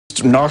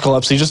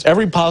narcolepsy, just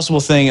every possible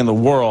thing in the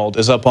world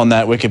is up on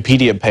that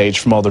Wikipedia page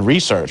from all the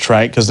research,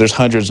 right? Because there's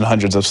hundreds and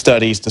hundreds of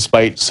studies,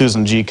 despite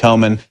Susan G.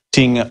 Komen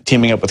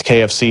teaming up with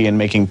KFC and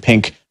making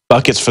pink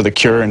buckets for the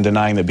cure and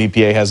denying that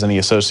BPA has any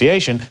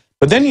association.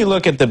 But then you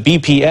look at the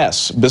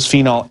BPS,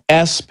 bisphenol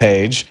S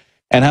page,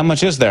 and how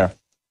much is there?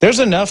 There's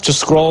enough to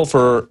scroll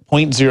for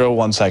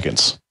 0.01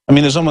 seconds. I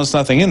mean, there's almost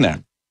nothing in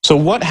there. So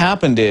what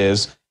happened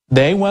is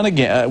they went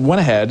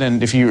ahead,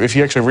 and if you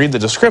actually read the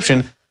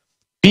description,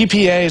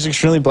 BPA is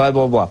extremely blah,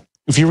 blah, blah.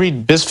 If you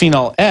read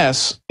bisphenol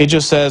S, it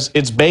just says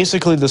it's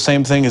basically the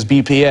same thing as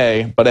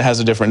BPA, but it has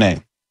a different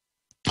name.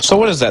 So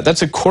what is that?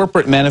 That's a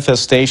corporate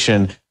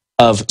manifestation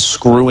of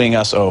screwing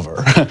us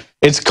over.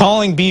 It's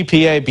calling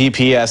BPA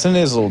BPS, and it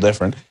is a little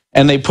different.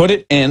 And they put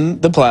it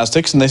in the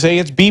plastics, and they say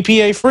it's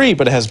BPA free,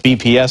 but it has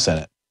BPS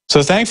in it.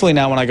 So thankfully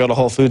now when I go to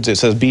Whole Foods, it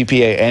says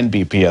BPA and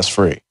BPS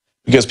free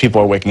because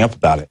people are waking up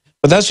about it.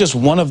 But that's just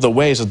one of the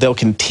ways that they'll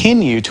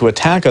continue to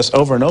attack us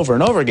over and over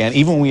and over again,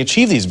 even when we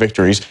achieve these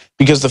victories,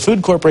 because the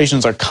food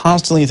corporations are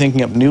constantly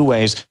thinking up new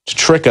ways to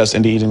trick us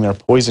into eating their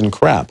poison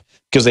crap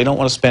because they don't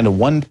want to spend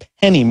 1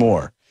 penny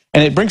more.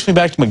 And it brings me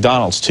back to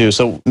McDonald's, too.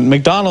 So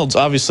McDonald's,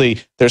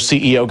 obviously, their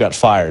CEO got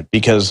fired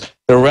because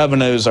their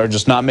revenues are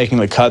just not making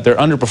the cut. They're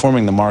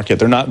underperforming the market.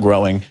 They're not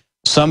growing.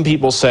 Some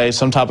people say,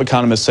 some top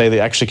economists say they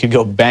actually could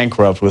go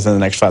bankrupt within the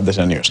next 5 to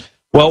 10 years.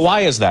 Well,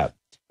 why is that?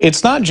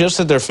 It's not just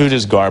that their food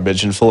is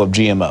garbage and full of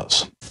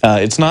GMOs.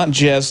 It's not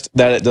just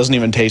that it doesn't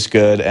even taste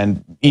good,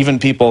 and even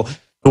people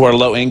who are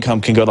low income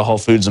can go to Whole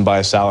Foods and buy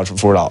a salad for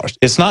 $4.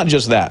 It's not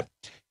just that.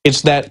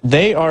 It's that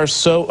they are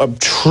so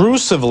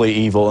obtrusively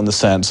evil in the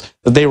sense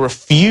that they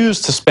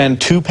refuse to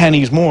spend 2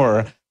 pennies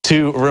more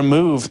to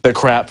remove the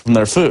crap from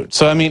their food.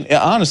 So, I mean,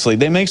 honestly,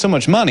 they make so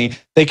much money,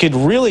 they could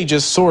really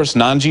just source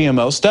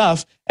non-GMO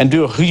stuff and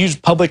do a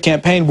huge public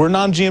campaign. We're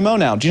non-GMO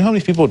now. Do you know how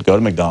many people would go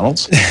to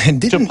McDonald's?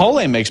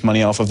 Chipotle makes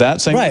money off of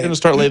that, saying we're going to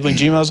start labeling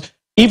GMOs.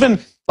 Even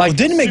like, well,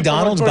 didn't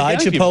McDonald's buy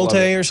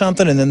Chipotle or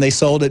something, and then they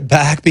sold it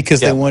back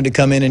because they wanted to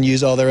come in and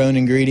use all their own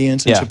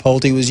ingredients, and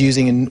Chipotle was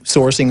using and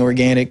sourcing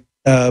organic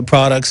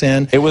products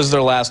in. It was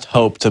their last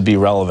hope to be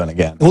relevant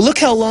again. Well, look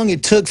how long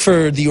it took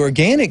for the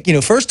organic,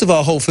 first of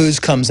all, Whole Foods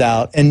comes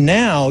out, and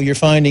now you're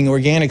finding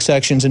organic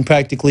sections in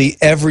practically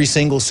every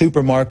single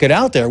supermarket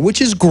out there,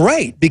 which is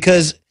great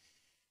because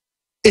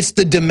it's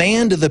the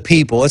demand of the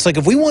people. It's like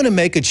if we want to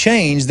make a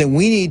change, then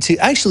we need to,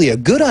 actually a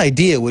good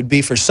idea would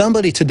be for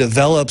somebody to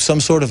develop some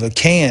sort of a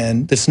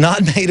can that's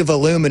not made of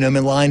aluminum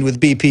and lined with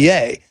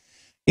BPA.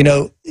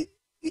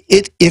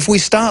 If we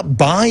stop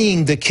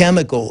buying the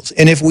chemicals,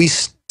 and if we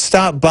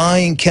stop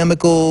buying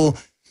chemical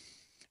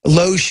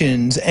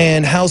lotions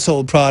and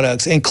household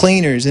products and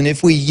cleaners, and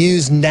if we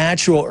use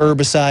natural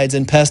herbicides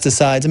and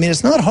pesticides, I mean,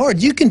 it's not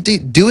hard. You can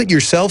do it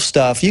yourself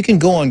stuff. You can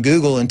go on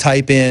Google and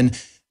type in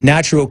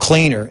natural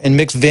cleaner and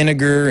mix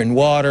vinegar and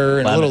water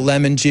and a little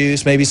lemon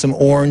juice, maybe some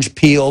orange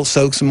peel,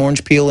 soak some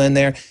orange peel in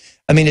there.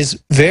 I mean, it's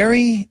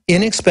very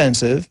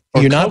inexpensive.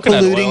 Or you're not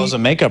polluting. Coconut oil is a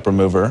makeup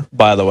remover,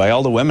 by the way.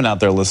 All the women out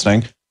there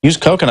listening, use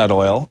coconut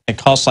oil. It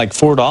costs like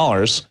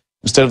 $4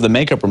 instead of the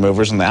makeup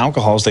removers and the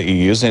alcohols that you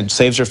use, and it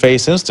saves your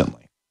face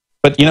instantly.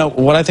 But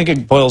what I think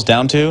it boils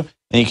down to,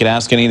 and you can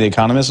ask any of the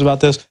economists about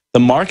this, the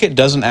market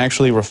doesn't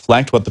actually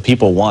reflect what the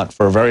people want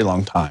for a very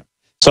long time.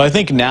 So I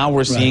think now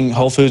we're seeing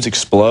Whole Foods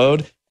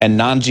explode, and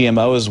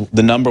non-GMO is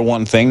the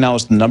 #1 thing now.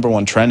 It's the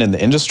 #1 trend in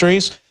the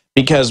industries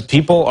because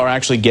people are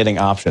actually getting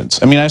options.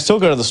 I mean, I still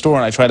go to the store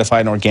and I try to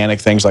find organic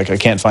things, like I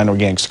can't find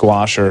organic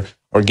squash or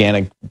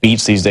organic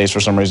beets these days for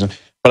some reason.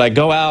 But I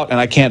go out and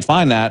I can't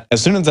find that.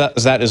 As soon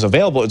as that is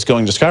available, it's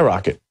going to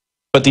skyrocket.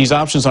 But these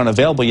options aren't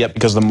available yet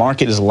because the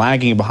market is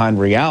lagging behind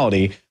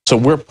reality. So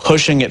we're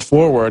pushing it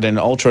forward in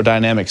an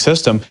ultra-dynamic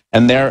system,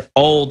 and their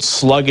old,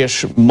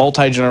 sluggish,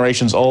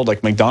 multi-generations old,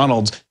 like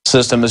McDonald's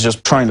system is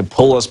just trying to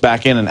pull us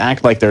back in and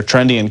act like they're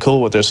trendy and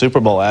cool with their Super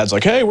Bowl ads.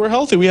 Like, hey, we're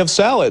healthy, we have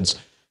salads.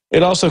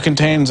 It also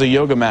contains a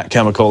yoga mat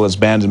chemical that's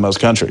banned in most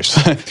countries.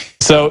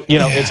 So,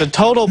 it's a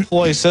total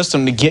ploy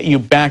system to get you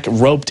back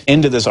roped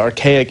into this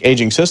archaic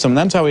aging system.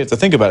 That's how we have to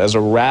think about it, as a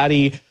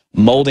ratty,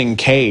 molding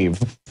cave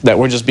that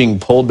we're just being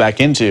pulled back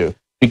into.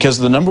 Because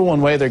the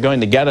 #1 way they're going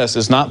to get us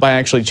is not by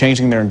actually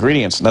changing their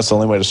ingredients, and that's the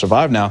only way to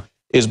survive now,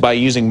 is by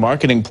using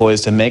marketing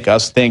ploys to make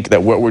us think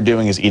that what we're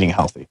doing is eating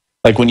healthy.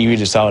 Like when you eat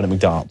a salad at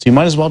McDonald's, you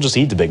might as well just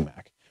eat the Big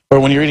Mac. Or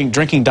when you're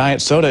drinking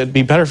diet soda, it'd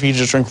be better for you to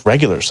just drink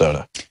regular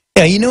soda.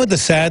 Yeah, you know what the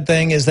sad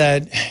thing is?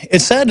 That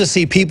it's sad to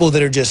see people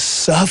that are just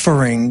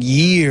suffering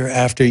year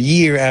after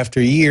year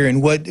after year. And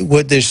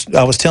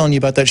I was telling you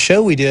about that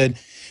show we did.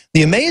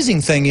 The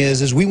amazing thing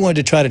is we wanted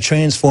to try to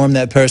transform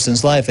that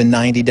person's life in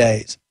 90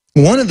 days.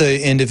 One of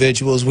the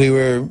individuals, we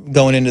were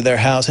going into their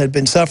house, had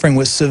been suffering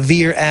with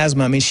severe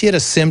asthma. I mean, she had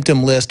a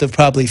symptom list of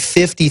probably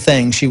 50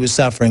 things she was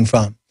suffering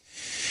from.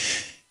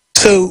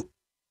 So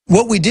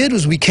what we did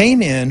was we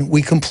came in,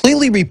 we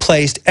completely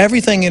replaced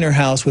everything in her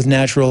house with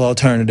natural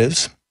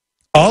alternatives.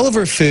 All of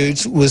her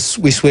foods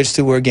we switched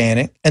to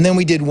organic, and then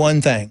we did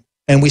one thing.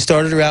 And we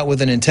started her out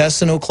with an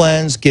intestinal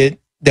cleanse,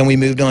 then we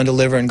moved on to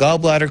liver and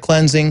gallbladder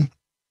cleansing.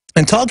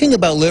 And talking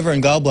about liver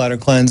and gallbladder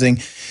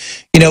cleansing,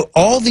 You know,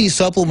 all these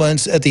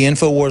supplements at the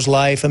InfoWars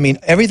Life, I mean,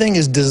 everything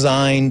is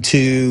designed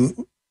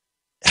to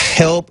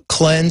help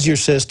cleanse your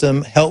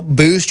system, help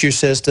boost your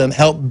system,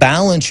 help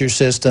balance your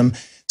system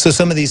so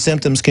some of these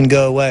symptoms can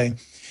go away.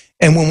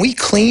 And when we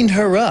cleaned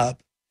her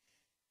up,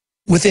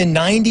 within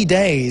 90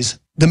 days,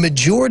 the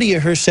majority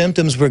of her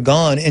symptoms were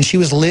gone and she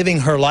was living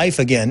her life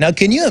again. Now,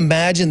 can you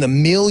imagine the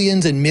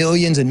millions and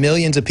millions and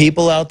millions of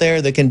people out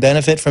there that can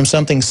benefit from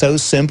something so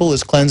simple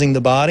as cleansing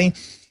the body?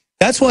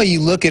 That's why you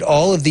look at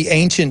all of the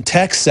ancient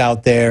texts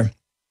out there,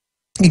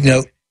 you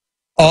know,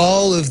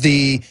 all of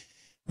the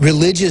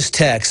religious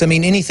texts, I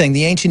mean, anything,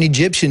 the ancient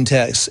Egyptian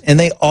texts, and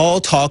they all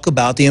talk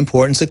about the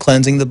importance of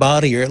cleansing the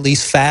body, or at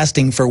least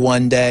fasting for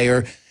one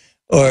day,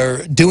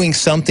 or doing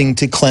something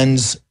to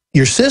cleanse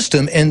your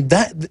system. And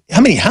that,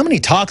 how many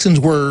toxins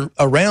were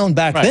around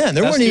back then?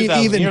 There weren't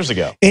even years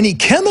ago. Any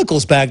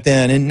chemicals back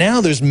then, and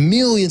now there's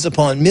millions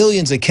upon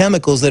millions of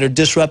chemicals that are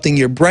disrupting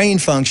your brain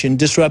function,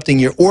 disrupting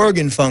your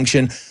organ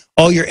function,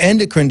 all your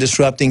endocrine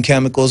disrupting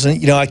chemicals. And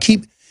you know, I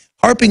keep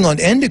harping on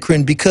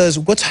endocrine because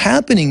what's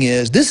happening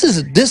is this is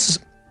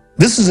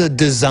a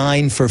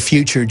design for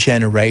future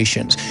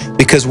generations,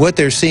 because what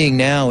they're seeing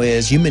now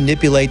is you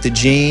manipulate the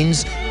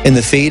genes in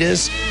the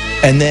fetus,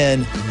 and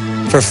then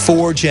for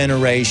 4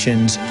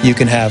 generations you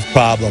can have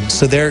problems.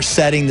 So they're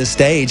setting the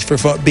stage for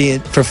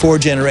 4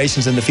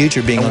 generations in the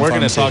future being on pharmaceuticals. And we're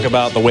going to talk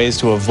about the ways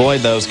to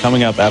avoid those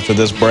coming up after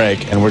this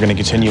break, and we're going to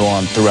continue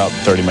on throughout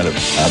the 30-minute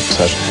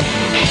session.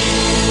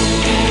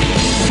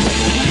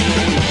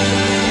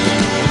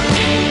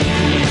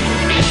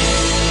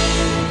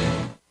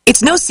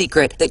 It's no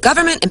secret that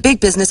government and big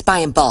business buy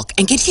in bulk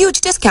and get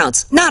huge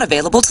discounts not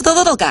available to the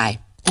little guy.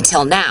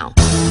 Until now.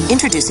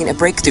 Introducing a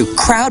breakthrough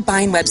crowd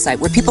buying website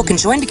where people can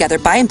join together,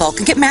 buy in bulk,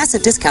 and get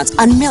massive discounts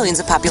on millions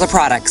of popular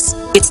products.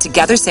 It's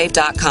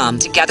TogetherSave.com.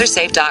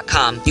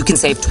 TogetherSave.com. You can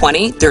save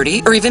 20,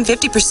 30, or even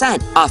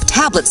 50% off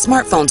tablets,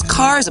 smartphones,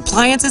 cars,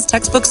 appliances,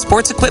 textbooks,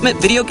 sports equipment,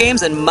 video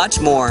games, and much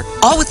more.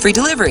 All with free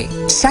delivery.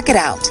 Check it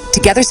out.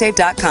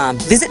 TogetherSave.com.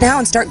 Visit now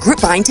and start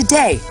group buying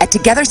today at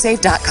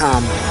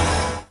TogetherSave.com.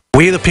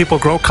 We the people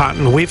grow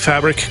cotton, weave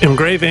fabric,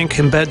 engrave ink,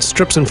 embed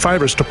strips and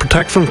fibers to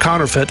protect from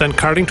counterfeit and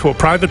carting to a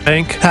private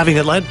bank, having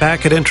it lent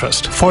back at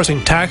interest,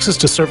 forcing taxes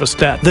to service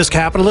debt. This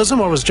capitalism,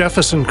 or was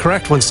Jefferson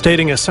correct when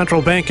stating a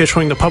central bank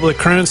issuing the public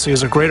currency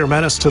is a greater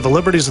menace to the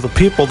liberties of the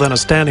people than a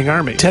standing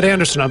army? Ted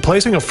Anderson, I'm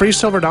placing a free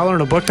silver dollar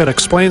in a book that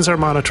explains our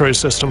monetary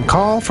system.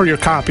 Call for your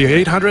copy,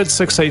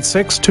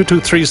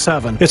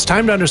 800-686-2237. It's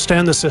time to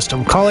understand the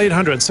system. Call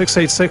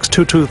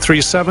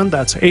 800-686-2237.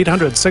 That's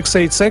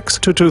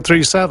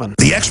 800-686-2237.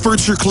 The experts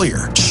are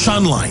clear.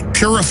 Sunlight,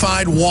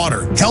 purified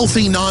water,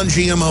 healthy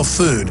non-GMO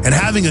food, and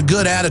having a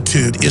good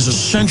attitude is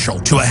essential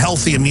to a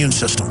healthy immune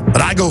system.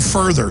 But I go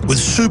further with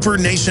Super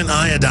Nascent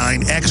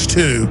Iodine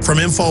X2 from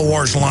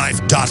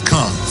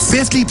InfoWarsLife.com.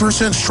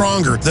 50%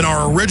 stronger than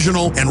our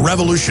original and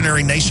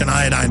revolutionary Nascent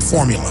Iodine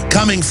formula,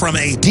 coming from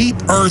a deep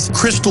earth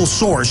crystal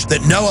source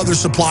that no other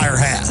supplier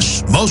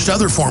has. Most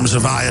other forms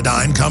of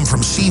iodine come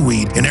from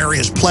seaweed in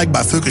areas plagued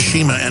by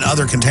Fukushima and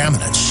other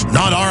contaminants.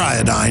 Not our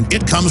iodine.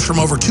 It comes from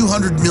over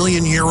 200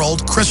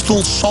 million-year-old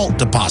crystal salt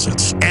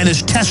deposits and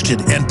is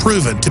tested and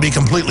proven to be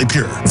completely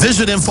pure.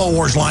 Visit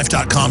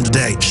InfoWarsLife.com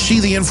today. See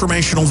the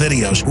informational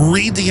videos.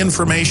 Read the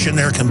information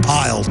they're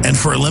compiled. And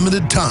for a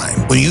limited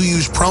time, when you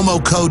use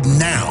promo code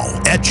NOW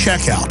at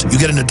checkout, you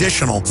get an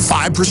additional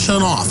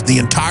 5% off the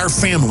entire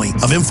family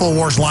of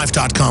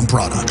InfoWarsLife.com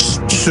products.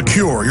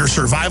 Secure your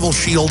Survival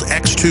Shield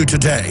X2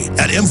 today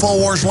at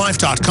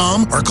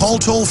InfoWarsLife.com or call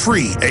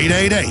toll-free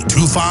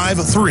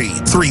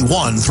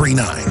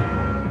 888-253-3139.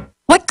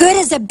 What good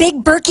is a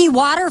Big Berkey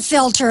water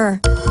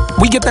filter?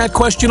 We get that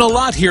question a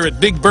lot here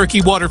at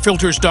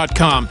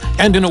BigBerkeyWaterFilters.com.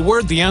 And in a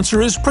word, the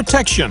answer is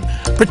protection.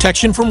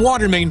 Protection from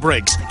water main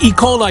breaks, E.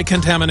 coli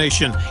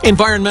contamination,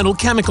 environmental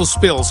chemical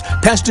spills,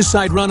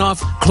 pesticide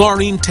runoff,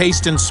 chlorine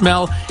taste and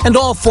smell, and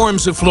all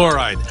forms of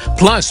fluoride.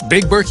 Plus,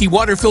 Big Berkey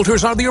water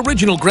filters are the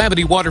original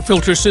gravity water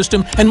filter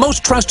system and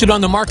most trusted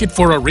on the market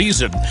for a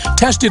reason.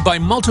 Tested by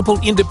multiple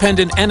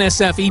independent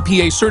NSF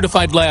EPA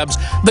certified labs,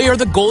 they are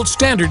the gold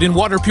standard in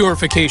water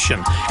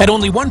purification. At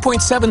only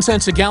 1.7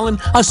 cents a gallon,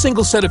 a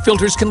single set of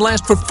filters can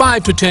last for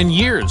 5 to 10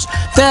 years.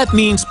 That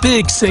means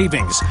big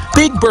savings.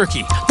 Big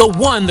Berkey, the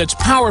one that's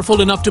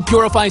powerful enough to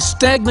purify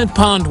stagnant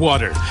pond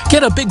water.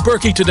 Get a Big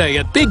Berkey today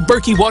at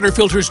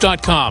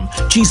BigBerkeyWaterFilters.com.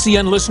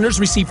 GCN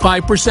listeners receive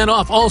 5%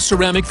 off all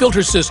ceramic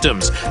filter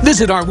systems.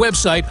 Visit our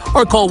website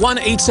or call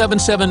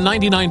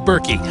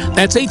 1-877-99-BERKEY.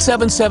 That's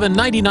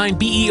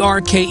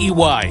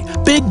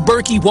 877-99-BERKEY. Big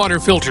Berkey Water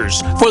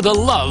Filters, for the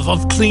love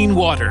of clean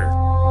water.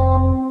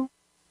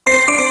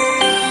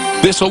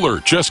 This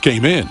alert just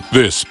came in.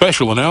 This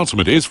special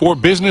announcement is for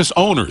business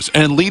owners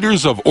and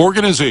leaders of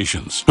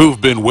organizations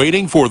who've been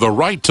waiting for the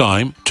right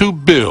time to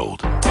build.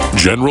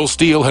 General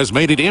Steel has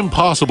made it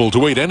impossible to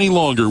wait any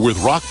longer with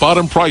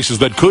rock-bottom prices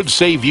that could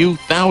save you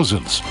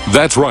thousands.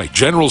 That's right,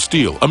 General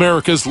Steel,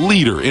 America's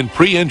leader in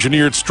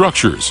pre-engineered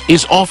structures,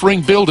 is offering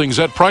buildings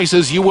at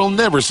prices you will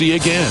never see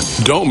again.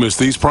 Don't miss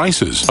these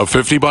prices. A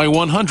 50 by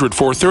 100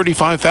 for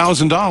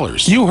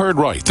 $35,000. You heard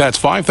right, that's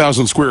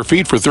 5,000 square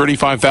feet for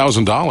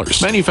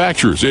 $35,000.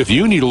 Manufacturers, if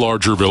you need a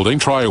larger building,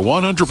 try a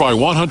 100 by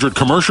 100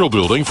 commercial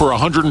building for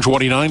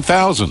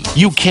 $129,000.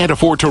 You can't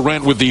afford to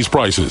rent with these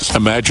prices.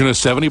 Imagine a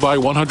 70 by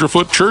 100-foot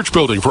church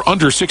building for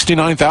under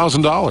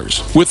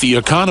 $69,000. With the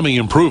economy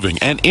improving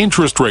and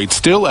interest rates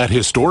still at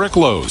historic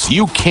lows,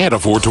 you can't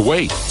afford to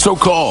wait. So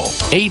call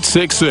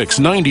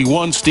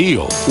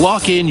 866-91-STEEL.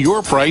 Lock in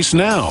your price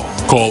now.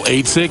 Call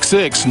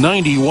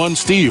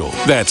 866-91-STEEL.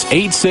 That's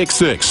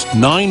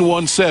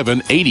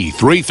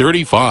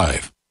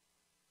 866-917-8335.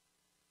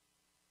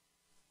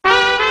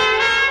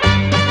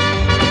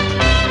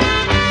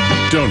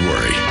 Don't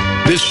worry.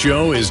 This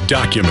show is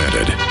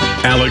documented.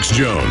 Alex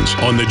Jones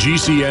on the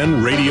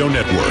GCN Radio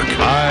Network.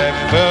 I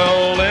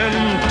fell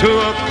into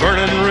a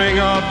burning ring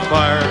of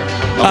fire.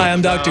 Hi,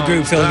 I'm Dr.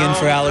 Group filling in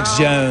for Alex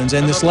Jones.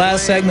 And this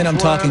last segment, I'm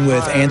talking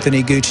with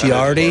Anthony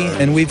Gucciardi,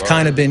 and we've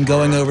kind of been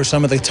going over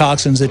some of the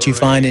toxins that you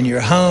find in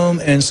your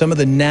home and some of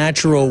the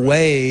natural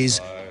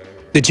ways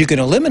that you can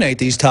eliminate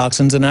these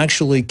toxins and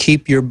actually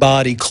keep your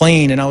body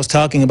clean. And I was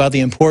talking about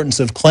the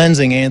importance of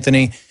cleansing,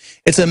 Anthony.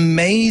 It's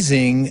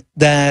amazing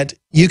that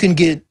you can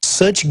get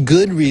such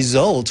good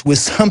results with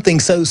something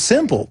so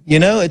simple. You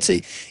know,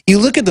 you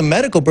look at the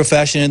medical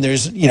profession and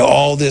there's, you know,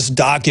 all this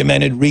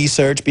documented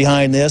research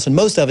behind this, and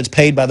most of it's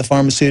paid by the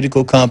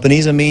pharmaceutical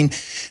companies. I mean,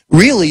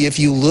 really, if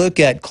you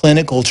look at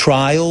clinical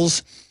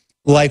trials,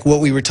 like what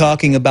we were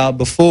talking about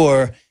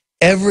before,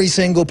 every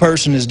single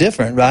person is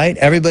different, right?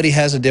 Everybody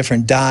has a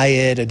different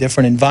diet, a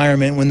different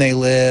environment when they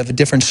live,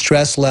 different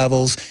stress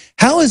levels.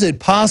 How is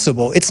it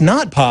possible? It's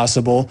not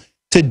possible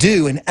to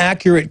do an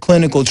accurate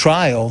clinical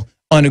trial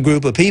on a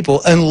group of people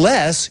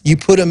unless you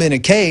put them in a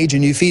cage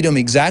and you feed them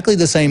exactly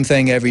the same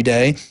thing every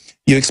day.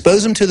 You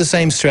expose them to the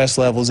same stress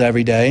levels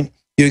every day.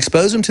 You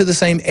expose them to the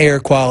same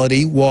air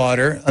quality,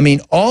 water. I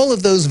mean, all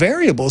of those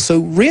variables. So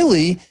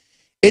really,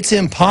 it's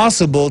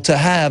impossible to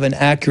have an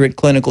accurate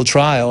clinical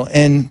trial.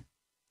 And,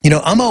 you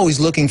know, I'm always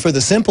looking for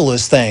the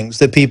simplest things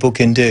that people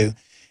can do.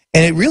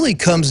 And it really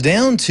comes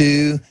down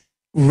to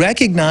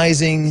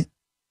recognizing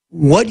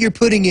what you're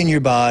putting in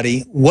your body,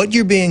 what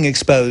you're being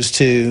exposed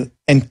to,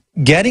 and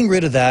getting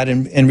rid of that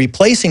and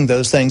replacing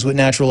those things with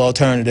natural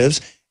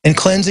alternatives and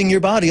cleansing your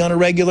body on a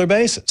regular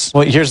basis.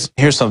 Well,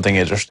 here's something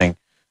interesting.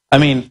 I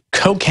mean,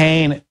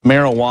 cocaine,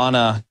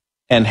 marijuana,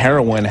 and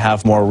heroin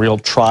have more real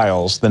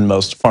trials than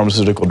most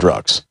pharmaceutical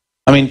drugs.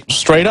 I mean,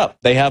 straight up,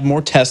 they have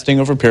more testing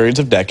over periods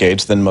of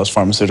decades than most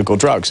pharmaceutical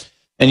drugs.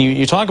 And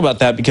you talk about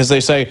that because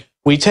they say,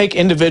 we take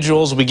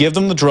individuals, we give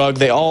them the drug,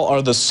 they all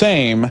are the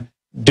same,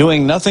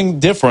 doing nothing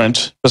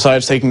different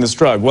besides taking this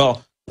drug.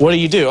 Well, what do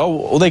you do? Oh,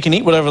 well, they can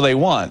eat whatever they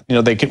want. You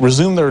know, they can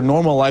resume their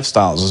normal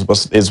lifestyles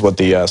is what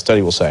the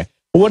study will say.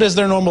 But what is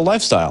their normal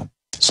lifestyle?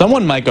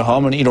 Someone might go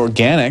home and eat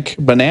organic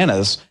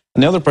bananas,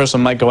 and the other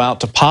person might go out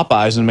to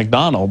Popeyes and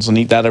McDonald's and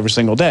eat that every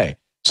single day.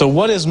 So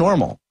what is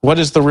normal? What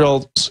is the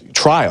real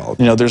trial?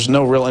 You know, there's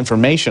no real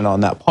information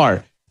on that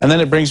part. And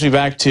then it brings me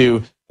back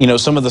to, you know,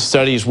 some of the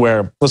studies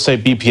where, let's say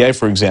BPA,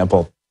 for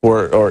example,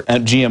 or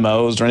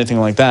GMOs or anything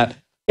like that.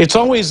 It's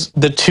always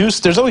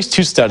there's always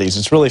two studies.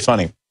 It's really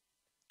funny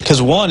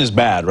because one is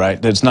bad,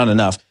 right? It's not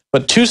enough.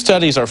 But two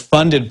studies are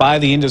funded by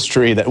the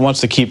industry that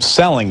wants to keep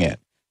selling it,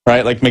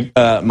 right? Like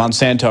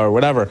Monsanto or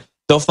whatever.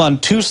 They'll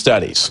fund two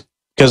studies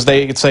because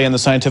they say in the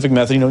scientific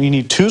method, you know, you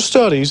need two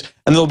studies,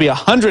 and there'll be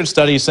 100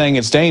 studies saying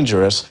it's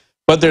dangerous.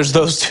 But there's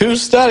those two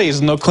studies,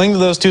 and they'll cling to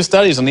those two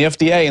studies on the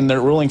FDA, and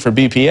they're ruling for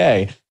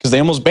BPA because they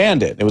almost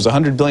banned it. It was a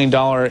 $100 billion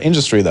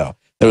industry, though.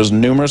 There was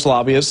numerous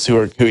lobbyists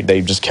who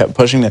they just kept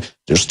pushing it.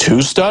 There's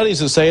two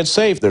studies that say it's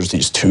safe. There's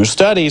these two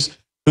studies.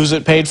 Who's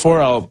it paid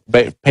for?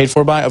 Paid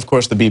for by, of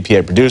course, the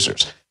BPA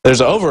producers. There's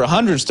over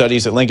 100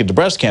 studies that link it to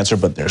breast cancer,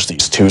 but there's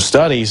these two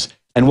studies.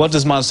 And what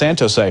does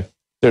Monsanto say?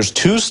 There's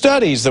two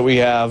studies that we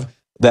have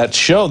that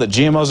show that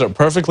GMOs are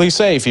perfectly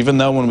safe, even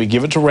though when we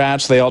give it to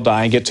rats, they all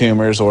die and get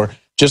tumors, or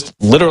just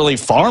literally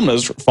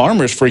farmers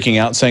freaking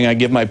out saying, I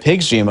give my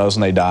pigs GMOs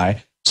and they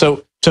die.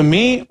 So to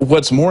me,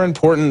 what's more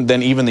important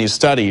than even these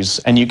studies,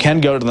 and you can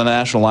go to the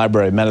National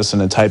Library of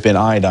Medicine and type in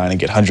iodine and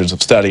get hundreds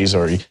of studies,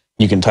 or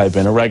you can type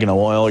in oregano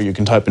oil, or you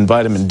can type in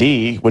vitamin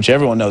D, which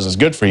everyone knows is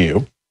good for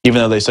you, even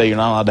though they say you're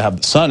not allowed to have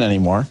the sun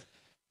anymore.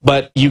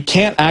 But you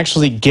can't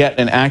actually get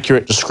an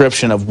accurate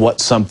description of what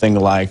something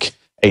like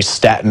a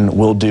statin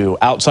will do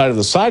outside of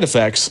the side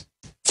effects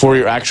for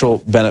your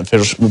actual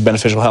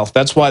beneficial health.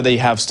 That's why they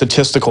have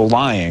statistical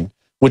lying,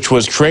 which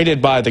was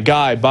created by the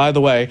guy, by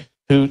the way,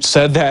 who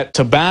said that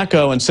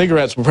tobacco and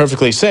cigarettes were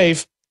perfectly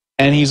safe,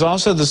 and he's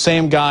also the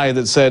same guy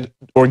that said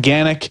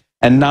organic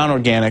and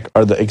non-organic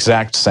are the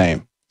exact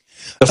same.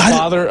 The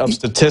father of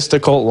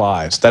statistical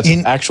lies. That's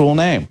his actual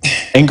name.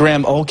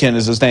 Ingram Olkin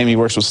is his name. He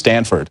works with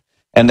Stanford.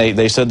 And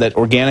they said that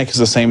organic is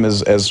the same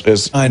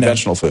as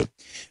conventional food.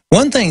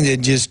 One thing that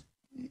just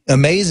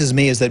amazes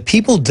me is that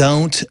people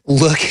don't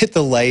look at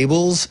the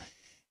labels,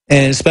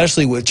 and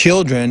especially with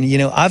children. You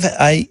know,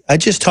 I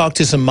just talked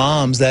to some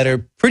moms that are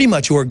pretty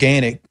much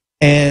organic,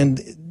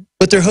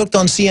 but they're hooked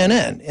on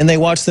CNN and they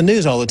watch the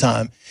news all the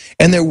time,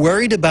 and they're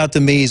worried about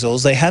the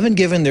measles. They haven't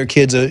given their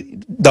kids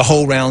the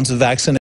whole rounds of vaccination.